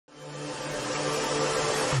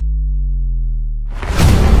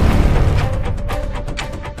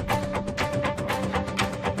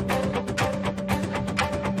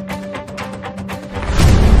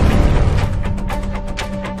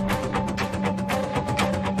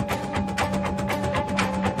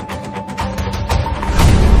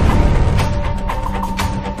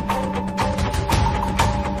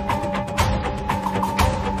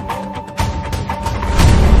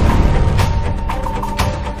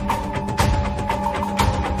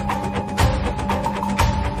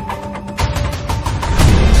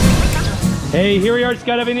Hey, here we are at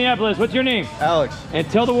Skydive Indianapolis. What's your name? Alex. And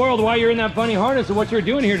tell the world why you're in that funny harness and what you're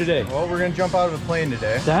doing here today. Well, we're gonna jump out of a plane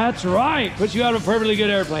today. That's right. Puts you out of a perfectly good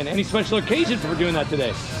airplane. Any special occasion for doing that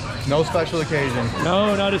today? No special occasion.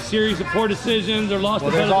 No, not a series of poor decisions or lost.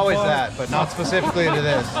 Well, there's always that, but not specifically to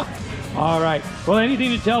this. All right. Well, anything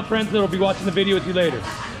to tell friends that will be watching the video with you later?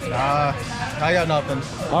 I got nothing.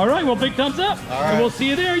 All right. Well, big thumbs up. All right. And we'll see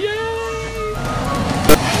you there. Yay!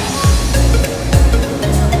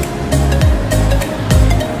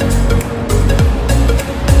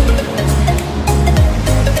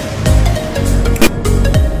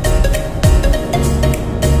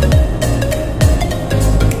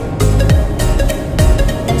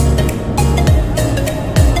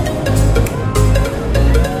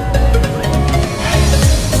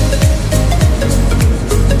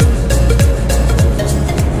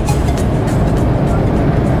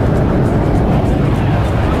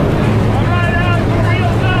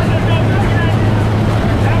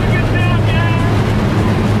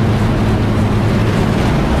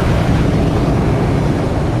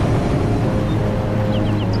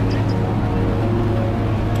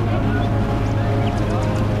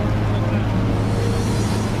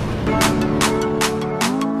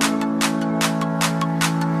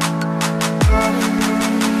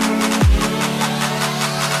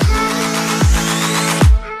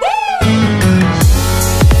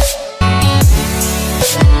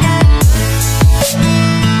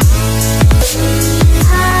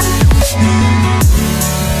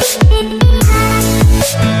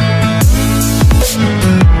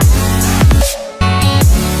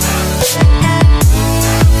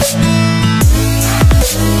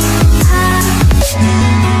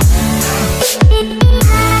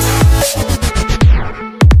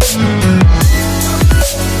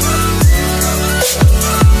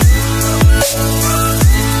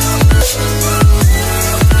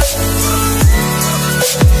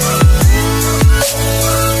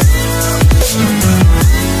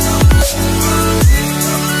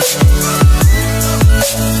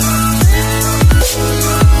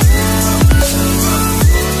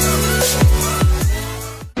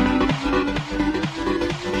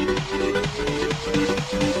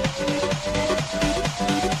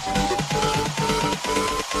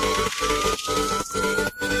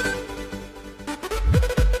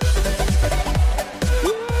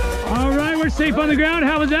 Safe on the ground.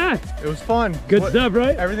 How was that? It was fun. Good stuff,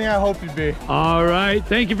 right? Everything I hoped you'd be. All right.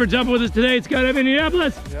 Thank you for jumping with us today at Skydive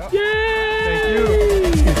Indianapolis. Yep. Yay! Thank you.